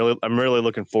see. I'm really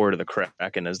looking forward to the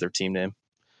Kraken as their team name.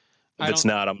 If it's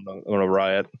not, I'm gonna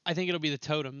riot. I think it'll be the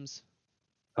Totems.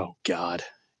 Oh God.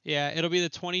 Yeah, it'll be the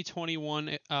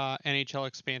 2021 NHL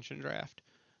expansion draft.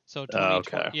 So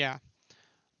 2020, Okay. yeah.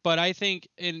 But I think,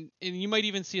 and you might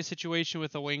even see a situation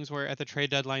with the Wings where at the trade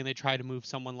deadline they try to move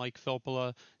someone like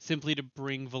Filppula simply to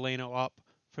bring Veleno up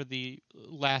for the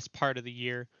last part of the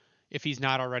year if he's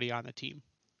not already on the team.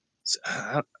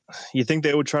 You think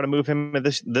they would try to move him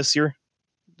this year,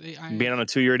 being on a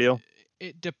 2-year deal?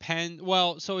 It depends.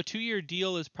 Well, so a 2-year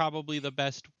deal is probably the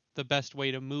best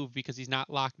way to move because he's not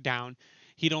locked down.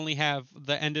 He'd only have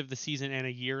the end of the season and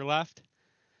a year left,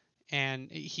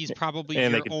 and he's probably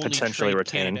And they your could only potentially trade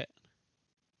retain. candidate.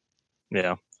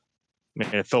 Yeah. I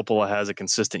mean, if Filppula has a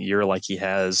consistent year like he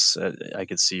has, I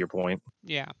could see your point.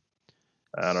 Yeah.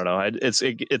 I don't know.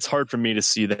 It's hard for me to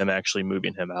see them actually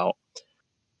moving him out.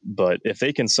 But if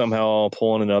they can somehow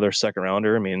pull in another second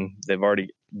rounder, I mean, they've already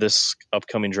this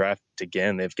upcoming draft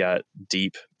again. They've got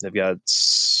deep. They've got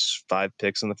 5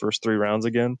 picks in the first 3 rounds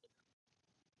again.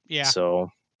 Yeah. So,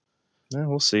 yeah,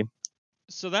 we'll see.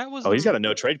 So that was. Oh, he's got a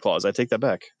no trade clause. I take that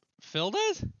back. Phil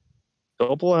does?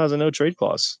 Filppula has a no trade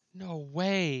clause. No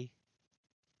way.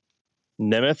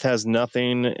 Nemeth has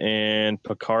nothing, and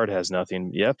Picard has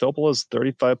nothing. Yeah, Filppula's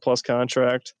 35 plus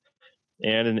contract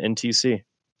and an NTC.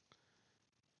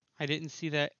 I didn't see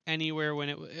that anywhere when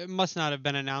it must not have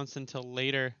been announced until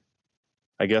later.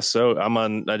 I guess so.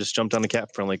 I just jumped on the Cap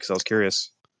Friendly because I was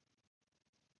curious.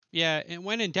 Yeah, and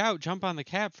when in doubt, jump on the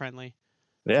Cap Friendly.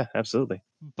 Yeah, absolutely.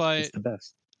 But it's the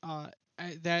best.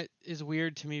 That is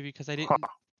weird to me because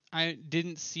I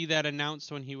didn't see that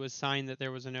announced when he was signed that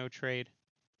there was a no trade.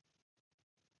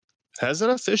 Has it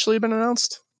officially been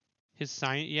announced? His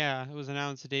sign, yeah, it was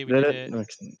announced the day we did it.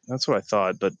 Okay, that's what I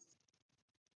thought, but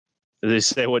did they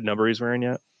say what number he's wearing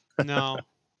yet? No,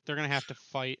 they're gonna have to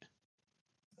fight.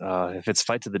 If it's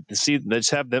fight to the they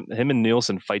just have him and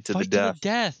Nielsen fight to the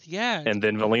death. Yeah. And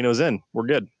then Veleno's in. We're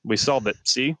good. We solved it.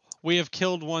 See? We have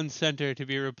killed one center to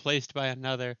be replaced by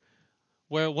another.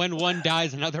 Where when one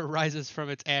dies, another rises from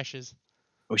its ashes.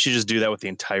 We should just do that with the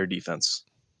entire defense.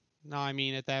 No, I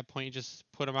mean at that point you just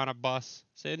put them on a bus.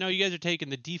 Say, no, you guys are taking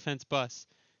the defense bus,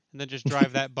 and then just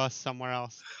drive that bus somewhere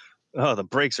else. Oh, the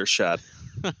brakes are shot.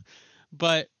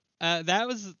 But that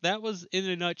was in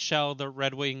a nutshell the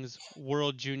Red Wings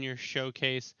World Junior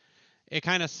Showcase. It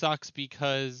kind of sucks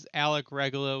because Alec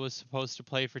Regula was supposed to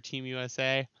play for Team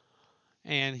USA,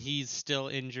 and he's still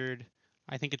injured.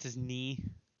 I think it's his knee.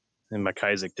 And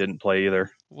McIsaac didn't play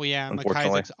either. Well, yeah,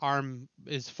 McIsaac's arm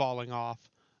is falling off.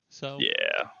 So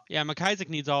yeah, McIsaac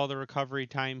needs all the recovery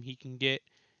time he can get,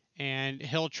 and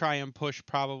he'll try and push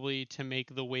probably to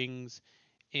make the Wings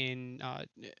in.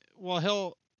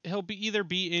 He'll either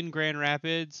be in Grand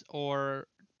Rapids or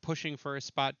pushing for a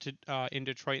spot to in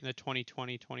Detroit in the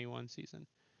 2020-21 season.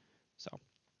 So.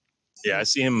 Yeah, I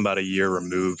see him about a year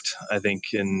removed. I think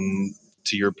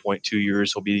to your point, 2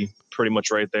 years he'll be pretty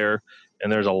much right there, and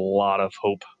there's a lot of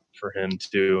hope for him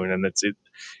too. And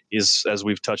he's, as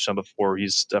we've touched on before,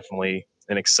 he's definitely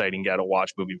an exciting guy to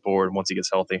watch moving forward once he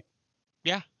gets healthy.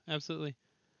 Yeah, absolutely.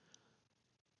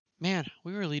 Man,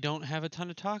 we really don't have a ton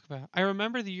to talk about. I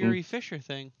remember the Yuri Fisher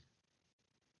thing.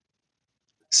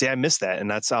 See, I missed that, and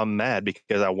that's how I'm mad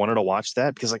because I wanted to watch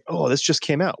that because oh, this just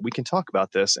came out. We can talk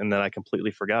about this, and then I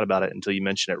completely forgot about it until you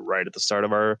mentioned it right at the start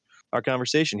of our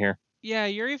conversation here. Yeah,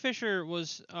 Yuri Fisher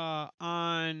was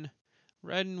on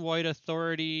Red and White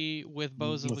Authority with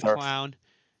Bozo the Clown.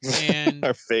 And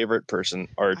our favorite person,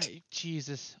 Art.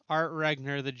 Art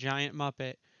Regner, the giant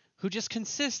Muppet, who just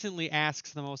consistently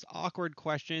asks the most awkward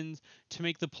questions to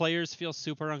make the players feel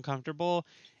super uncomfortable.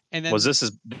 And then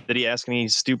did he ask any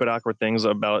stupid, awkward things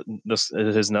about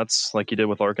his nuts like he did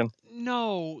with Larkin?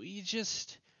 No,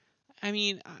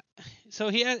 so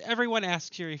everyone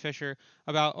asks Yuri Fisher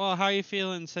about, well, how are you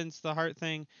feeling since the heart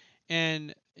thing?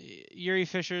 And Yuri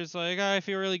Fisher's like, oh, I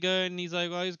feel really good. And he's like,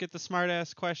 well, I always get the smart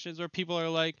ass questions where people are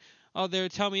like, oh, they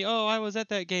would tell me, oh, I was at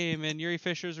that game. And Yuri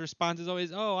Fisher's response is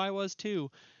always, oh, I was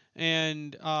too.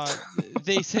 And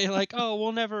they say like, oh,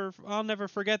 I'll never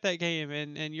forget that game.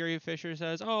 And Yuri Fisher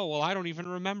says, oh, well, I don't even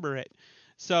remember it.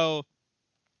 So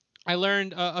I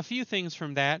learned a few things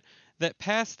from that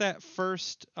past that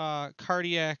first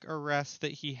cardiac arrest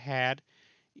that he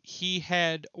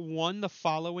had won the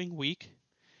following week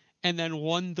and then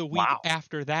won the week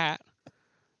after that.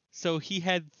 So he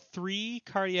had 3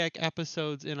 cardiac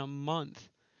episodes in a month.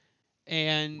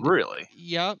 And really?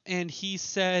 Yep. And he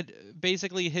said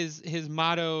basically his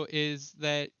motto is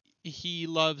that he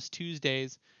loves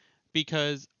Tuesdays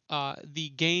because the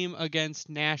game against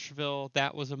Nashville,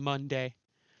 that was a Monday.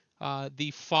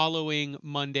 The following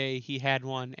Monday he had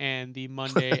one, and the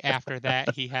Monday after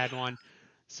that he had one.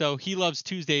 So he loves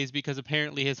Tuesdays because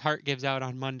apparently his heart gives out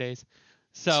on Mondays.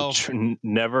 So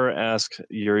never ask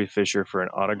Yuri Fisher for an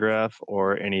autograph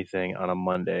or anything on a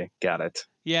Monday. Got it.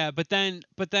 yeah, but then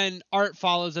Art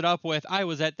follows it up with, I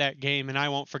was at that game and I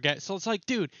won't forget. So it's like,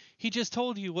 dude, he just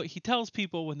told you what he tells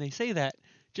people when they say that.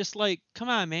 Just like, come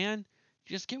on, man.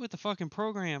 Just get with the fucking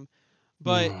program.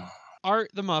 But Art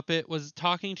the Muppet was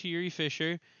talking to Yuri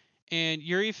Fisher, and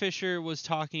Yuri Fisher was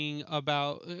talking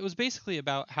about, it was basically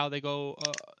about how they go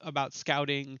about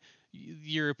scouting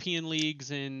European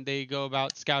leagues, and they go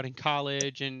about scouting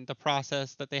college and the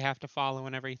process that they have to follow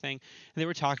and everything. And they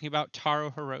were talking about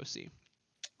Taro Hirose,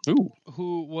 Ooh.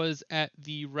 who was at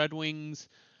the Red Wings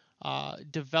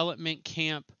development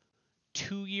camp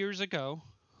 2 years ago,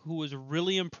 who was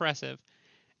really impressive.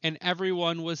 And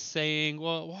everyone was saying,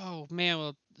 well, whoa, man,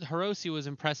 well, Hirose was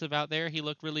impressive out there. He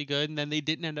looked really good. And then they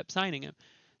didn't end up signing him.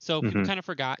 So people kind of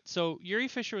forgot. So Yuri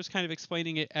Fisher was kind of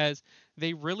explaining it as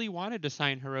they really wanted to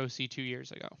sign Hirose 2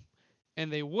 years ago.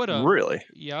 And they would have. Really?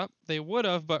 Yep, they would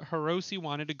have, but Hirose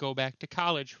wanted to go back to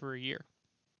college for a year.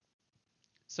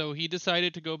 So he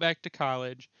decided to go back to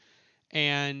college.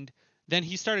 And then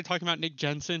he started talking about Nick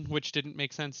Jensen, which didn't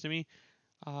make sense to me.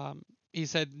 He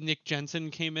said Nick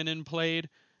Jensen came in and played,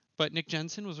 but Nick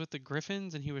Jensen was with the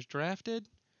Griffins and he was drafted.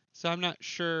 So I'm not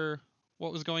sure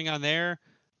what was going on there.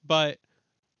 But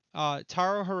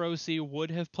Taro Hirose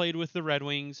would have played with the Red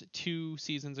Wings 2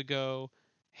 seasons ago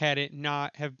had it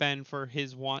not have been for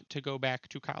his want to go back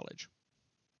to college.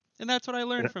 And that's what I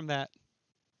learned from that.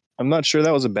 I'm not sure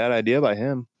that was a bad idea by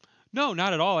him. No,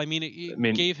 not at all. I mean,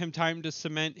 it gave him time to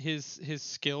cement his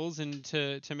skills and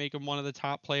to make him one of the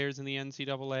top players in the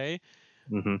NCAA.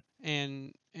 Mm-hmm.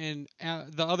 And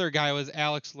the other guy was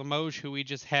Alex Limoges, who we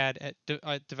just had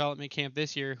at development camp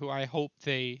this year, who I hope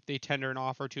they tender an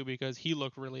offer to because he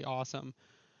looked really awesome.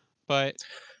 But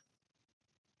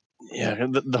yeah,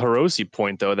 the Hirose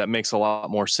point though, that makes a lot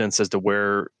more sense as to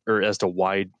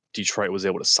why Detroit was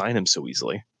able to sign him so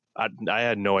easily. I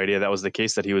had no idea that was the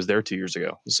case, that he was there 2 years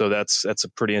ago. So that's a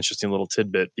pretty interesting little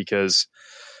tidbit, because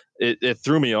it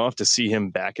threw me off to see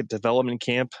him back at development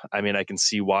camp. I mean, I can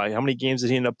see why. How many games did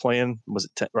he end up playing? Was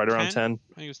it right around 10?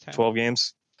 I think it was 10. 12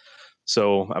 games.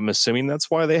 So I'm assuming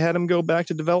that's why they had him go back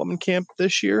to development camp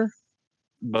this year.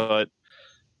 But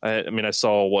I mean, I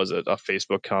saw a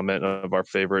Facebook comment of our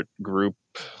favorite group.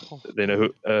 They know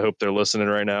who. I hope they're listening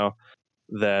right now.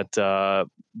 That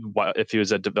if he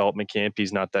was at development camp,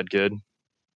 he's not that good.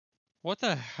 What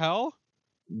the hell?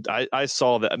 I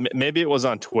saw that. Maybe it was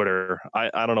on Twitter.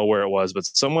 I don't know where it was, but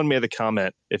someone made the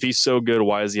comment, if he's so good,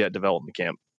 why is he at development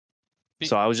camp?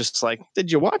 So I was just like,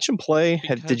 did you watch him play?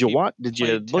 Did you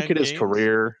look at his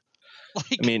career?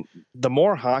 Like, I mean, the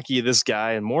more hockey this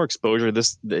guy and more exposure the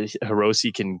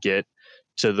Hirose can get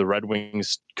to the Red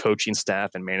Wings coaching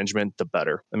staff and management, the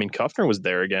better. I mean, Kuffner was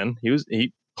there again.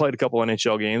 He played a couple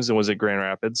NHL games and was at Grand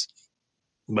Rapids,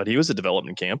 but he was at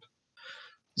development camp.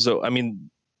 So, I mean,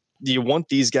 do you want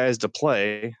these guys to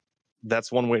play?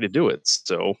 That's one way to do it.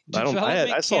 So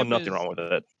I saw nothing wrong with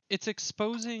it. It's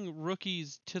exposing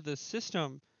rookies to the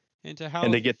system and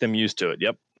to get them used to it.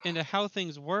 Yep. And to how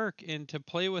things work, and to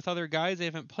play with other guys they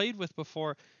haven't played with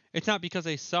before. It's not because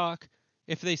they suck.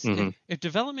 If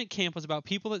development camp was about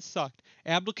people that sucked,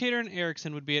 Abdelkader and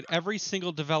Eriksson would be at every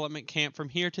single development camp from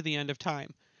here to the end of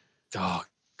time. Oh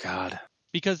God!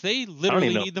 Because they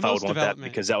literally need the most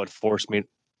development. Because that would force me.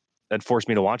 That'd force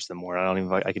me to watch them more. I don't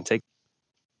even. I can take.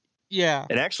 Yeah.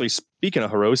 And actually, speaking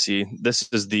of Hirose, this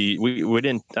is we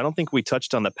didn't. I don't think we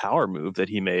touched on the power move that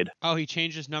he made. Oh, he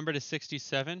changed his number to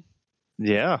 67.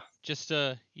 Yeah. Just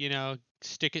to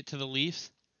stick it to the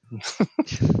Leafs.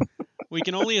 We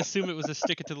can only assume it was a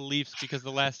stick it to the Leafs because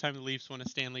the last time the Leafs won a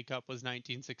Stanley Cup was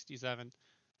 1967.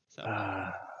 So.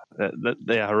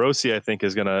 Hirose, I think,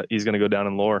 he's gonna go down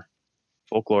in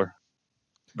folklore.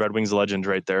 Red Wings legend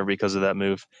right there because of that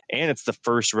move. And it's the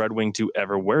first Red Wing to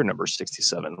ever wear number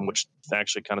 67, which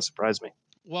actually kind of surprised me.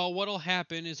 Well, what'll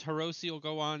happen is Hirose will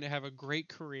go on to have a great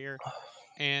career,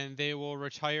 and they will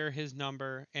retire his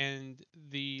number, and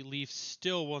the Leafs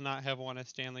still will not have won a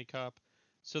Stanley Cup.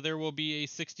 So there will be a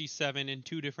 67 in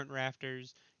 2 different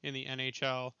rafters in the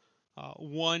NHL.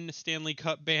 One Stanley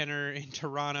Cup banner in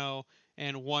Toronto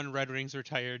and one Red Wings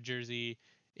retired jersey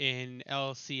in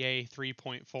LCA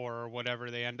 3.4 or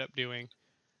whatever they end up doing.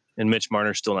 And Mitch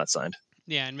Marner's still not signed.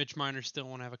 Yeah, and Mitch Marner still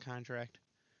won't have a contract.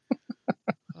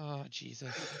 Oh,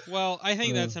 Jesus. Well, I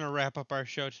think that's going to wrap up our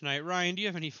show tonight. Ryan, do you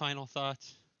have any final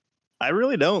thoughts? I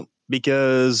really don't,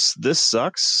 because this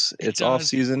sucks. It's off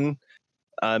season.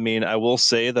 I mean, I will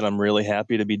say that I'm really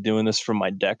happy to be doing this from my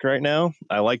deck right now.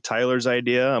 I like Tyler's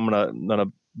idea. I'm gonna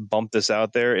bump this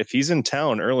out there. If he's in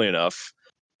town early enough,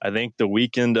 I think the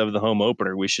weekend of the home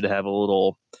opener, we should have a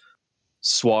little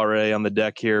soiree on the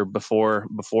deck here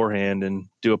beforehand and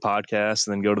do a podcast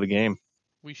and then go to the game.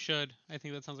 We should. I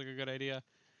think that sounds like a good idea.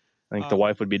 I think the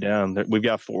wife would be down. We've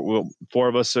got four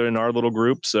of us in our little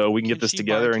group, so we can get this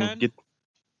together and get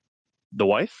the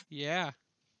wife. Yeah.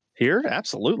 Here,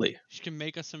 absolutely. She can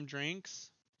make us some drinks.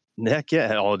 Heck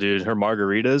yeah! Oh, dude, her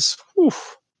margaritas, whew,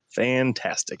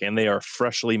 fantastic, and they are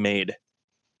freshly made.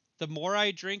 The more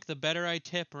I drink, the better I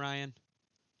tip, Ryan.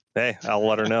 Hey, I'll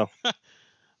let her know.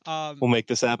 We'll make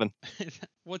this happen.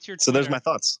 What's your Twitter? So there's my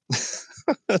thoughts.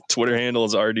 Twitter handle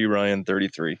is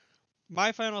RDRyan33.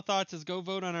 My final thoughts is go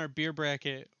vote on our beer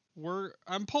bracket.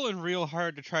 I'm pulling real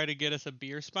hard to try to get us a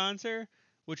beer sponsor,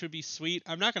 which would be sweet.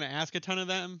 I'm not going to ask a ton of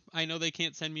them. I know they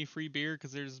can't send me free beer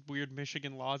because there's weird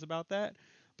Michigan laws about that.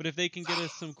 But if they can get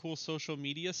us some cool social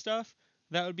media stuff,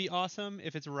 that would be awesome.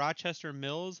 If it's Rochester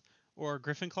Mills or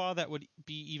Griffin Claw, that would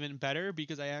be even better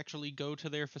because I actually go to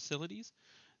their facilities.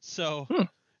 So,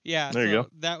 yeah, there you go.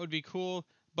 That would be cool.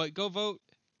 But go vote.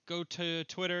 Go to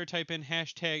Twitter, type in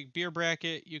hashtag beer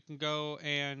bracket. You can go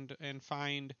and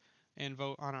find and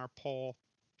vote on our poll.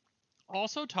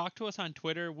 Also, talk to us on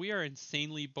Twitter. We are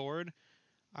insanely bored.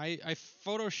 I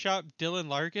photoshopped Dylan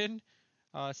Larkin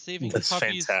saving That's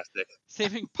puppies, fantastic.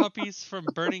 saving puppies from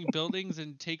burning buildings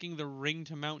and taking the ring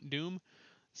to Mount Doom.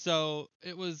 So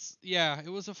it was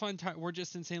a fun time. We're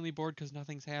just insanely bored because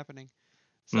nothing's happening.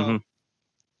 So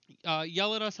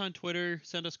yell at us on Twitter,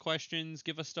 send us questions,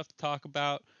 give us stuff to talk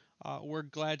about. We're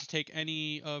glad to take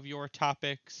any of your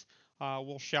topics.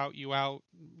 We'll shout you out,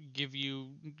 give you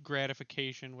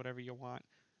gratification, whatever you want.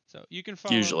 So you can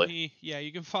follow me. Yeah,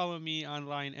 you can follow me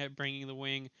online at Bringing the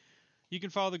Wing. You can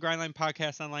follow the Grindline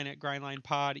Podcast online at Grindline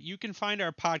Pod. You can find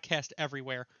our podcast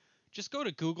everywhere. Just go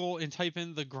to Google and type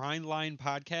in the Grindline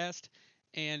Podcast,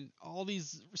 and all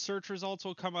these search results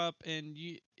will come up. And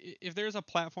if there's a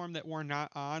platform that we're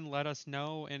not on, let us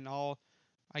know, and I'll,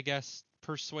 I guess,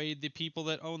 persuade the people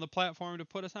that own the platform to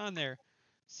put us on there.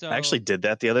 So I actually did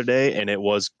that the other day, and it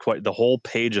was quite the whole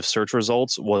page of search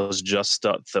results was just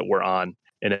stuff that we're on,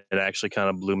 and it actually kind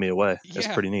of blew me away. It's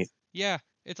pretty neat. Yeah,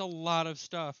 it's a lot of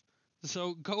stuff.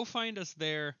 So go find us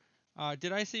there.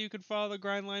 Did I say you could follow the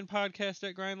Grindline Podcast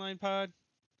at Grindline Pod?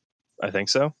 I think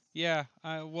so. Yeah.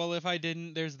 Well, if I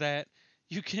didn't, there's that.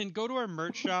 You can go to our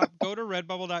merch shop, go to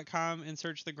redbubble.com and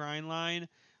search the Grindline,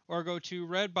 or go to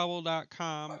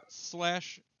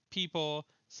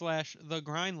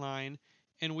redbubble.com/people/thegrindline,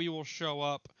 and we will show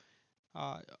up.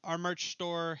 Our merch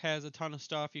store has a ton of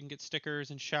stuff. You can get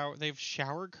stickers and they have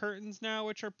shower curtains now,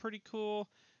 which are pretty cool.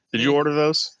 Did you order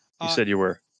those? You said you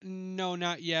were. No,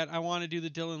 not yet. I want to do the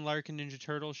Dylan Larkin Ninja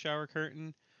Turtles shower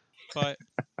curtain, but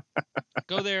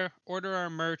go there, order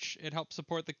our merch. It helps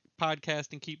support the podcast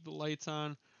and keep the lights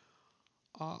on.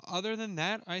 Other than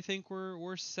that, I think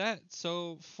we're set.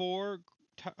 So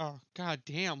god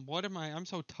damn, what am I? I'm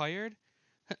so tired.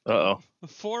 Uh-oh.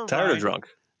 For tired Ryan, or drunk?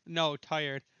 No,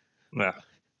 tired. Nah.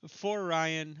 For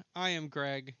Ryan, I am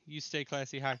Greg. You stay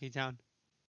classy, Hockey Town.